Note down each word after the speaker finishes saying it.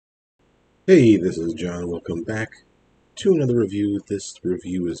Hey, this is John. Welcome back to another review. This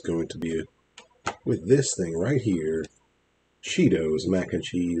review is going to be with this thing right here, Cheetos mac and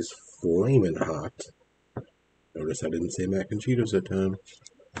cheese Flamin' Hot. Notice I didn't say mac and Cheetos that time.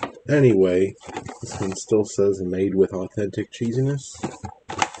 Anyway, this one still says made with authentic cheesiness.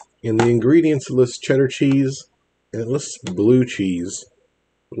 In the ingredients it lists cheddar cheese, and it lists blue cheese.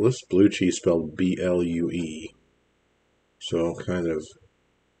 It lists blue cheese spelled B-L-U-E. So I'm kind of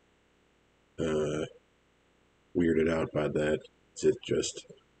uh, weirded out by that. Is it just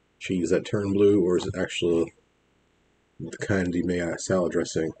cheese that turned blue, or is it actually the kind you make out of salad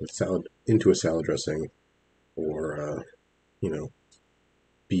dressing, with salad into a salad dressing, or you know,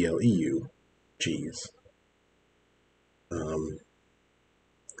 BLEU cheese? Um,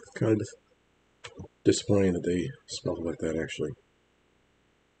 kind of disappointing that they spelled it like that, actually.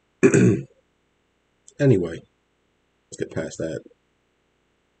 Anyway, let's get past that.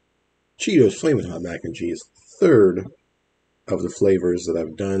 Cheetos Flamin' Hot Mac and Cheese, third of the flavors that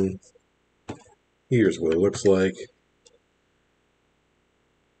I've done. Here's what it looks like.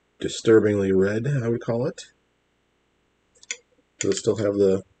 Disturbingly red, I would call it. Does it still have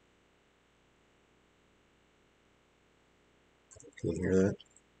the... Can you hear that?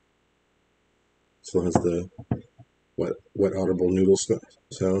 Still has the wet audible noodle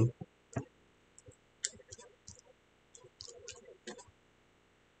sound.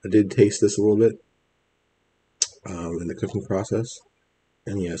 I did taste this a little bit in the cooking process,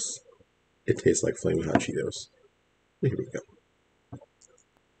 and yes, it tastes like Flamin' Hot Cheetos. Here we go.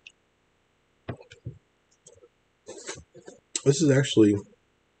 This is actually,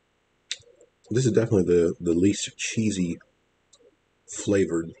 this is definitely the least cheesy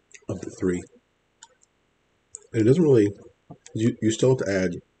flavored of the three. And it doesn't really, you still have to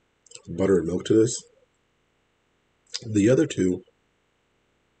add butter and milk to this. The other two,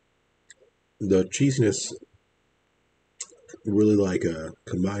 the cheesiness really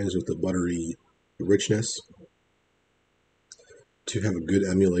combines with the buttery richness to have a good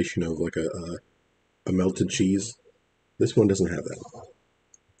emulation of like a melted cheese. This one doesn't have that.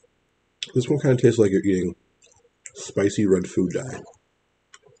 This one kind of tastes like you're eating spicy red food dye.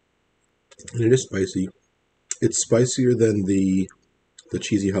 And it is spicy. It's spicier than the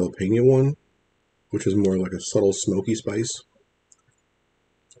cheesy jalapeno one, which is more like a subtle smoky spice.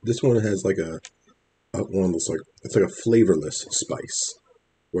 This one has like a one that's like it's like a flavorless spice,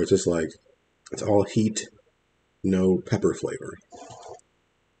 where it's just like it's all heat, no pepper flavor.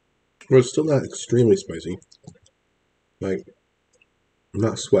 But it's still not extremely spicy. Like I'm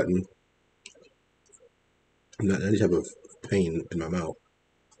not sweating. I'm not any type of pain in my mouth.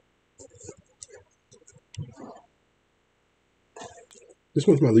 This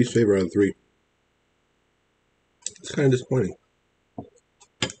one's my least favorite out of the three. It's kind of disappointing.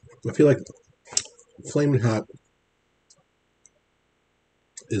 I feel like Flamin' Hot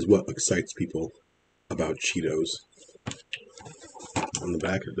is what excites people about Cheetos. On the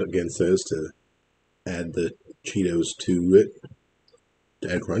back, it again says to add the Cheetos to it,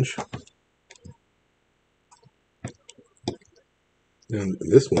 to add crunch. And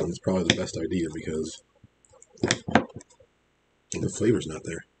this one's probably the best idea because the flavor's not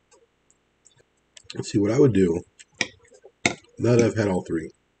there. Let's see what I would do now that I've had all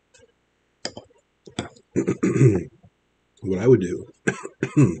three. What I would do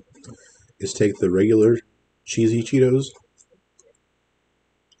is take the regular cheesy Cheetos,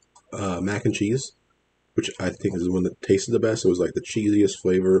 mac and cheese, which I think is the one that tasted the best. It was like the cheesiest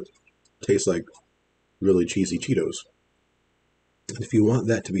flavor, tastes like really cheesy Cheetos. And if you want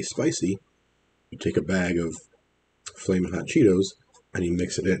that to be spicy, you take a bag of Flamin' Hot Cheetos and you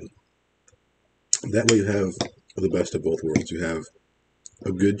mix it in. That way you have the best of both worlds. You have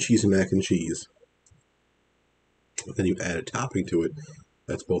a good cheesy mac and cheese, then you add a topping to it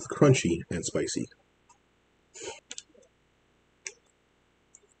that's both crunchy and spicy.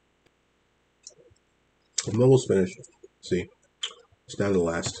 I'm almost finished. See, it's down to the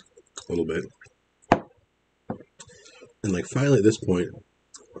last little bit. And like finally at this point,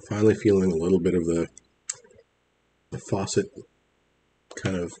 I'm finally feeling a little bit of the faucet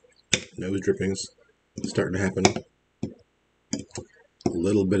kind of nose drippings starting to happen. A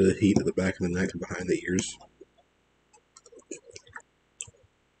little bit of the heat at the back of the neck and behind the ears.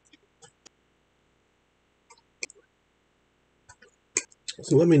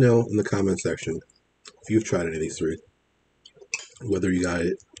 So let me know in the comment section if you've tried any of these three, whether you got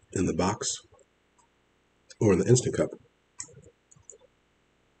it in the box or in the Instant Cup.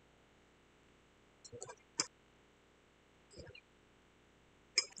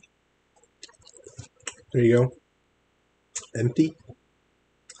 There you go. Empty,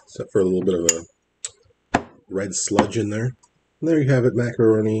 except for a little bit of a red sludge in there. And there you have it,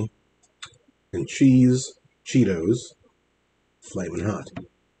 macaroni and cheese Cheetos Flamin' Hot.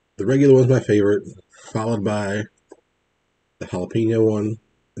 The regular one's my favorite, followed by the jalapeno one,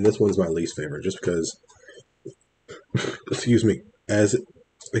 and this one's my least favorite, just because, excuse me, as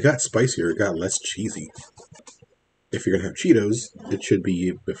it got spicier, it got less cheesy. If you're going to have Cheetos, it should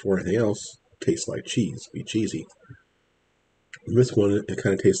be, before anything else, taste like cheese, be cheesy. This one, it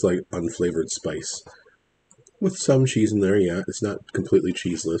kind of tastes like unflavored spice. With some cheese in there, yeah. It's not completely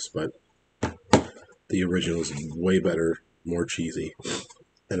cheeseless, but the original is way better, more cheesy.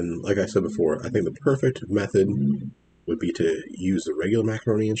 And like I said before, I think the perfect method would be to use the regular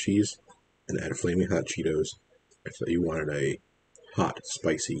macaroni and cheese and add Flaming Hot Cheetos if you wanted a hot,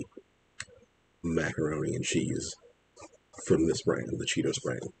 spicy macaroni and cheese from this brand, the Cheetos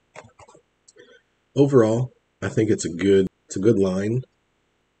brand. Overall, I think it's a good line.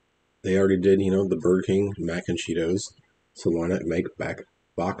 They already did, the Burger King mac and Cheetos, so why not make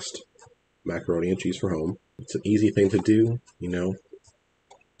boxed macaroni and cheese for home? It's an easy thing to do, You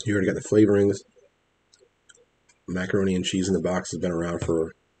already got the flavorings. Macaroni and cheese in the box has been around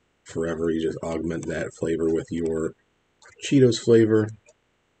for forever. You just augment that flavor with your Cheetos flavor,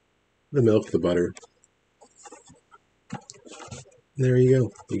 the milk, the butter. There you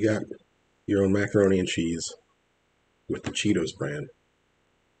go. You got your own macaroni and cheese with the Cheetos brand.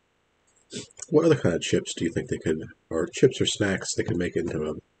 What other kind of chips do you think they could, or chips or snacks they could make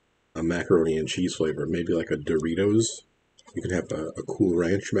into a macaroni and cheese flavor? Maybe like a Doritos. You could have a Cool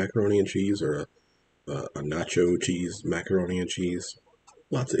Ranch macaroni and cheese, or a nacho cheese macaroni and cheese.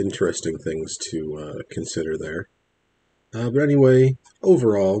 Lots of interesting things to consider there. But anyway,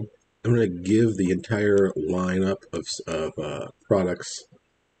 overall, I'm going to give the entire lineup of products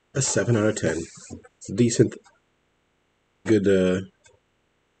a 7 out of 10. Decent, good,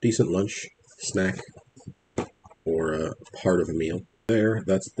 decent lunch, snack, or part of a meal. There,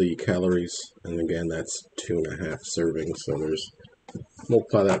 that's the calories, and again, that's 2.5 servings, so there's,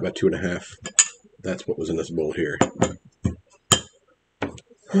 multiply that by 2.5, that's what was in this bowl here.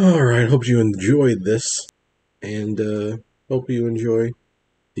 Alright, hope you enjoyed this, and hope you enjoy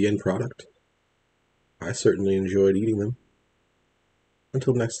the end product. I certainly enjoyed eating them.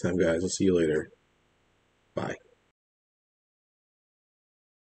 Until next time, guys, I'll see you later. Bye.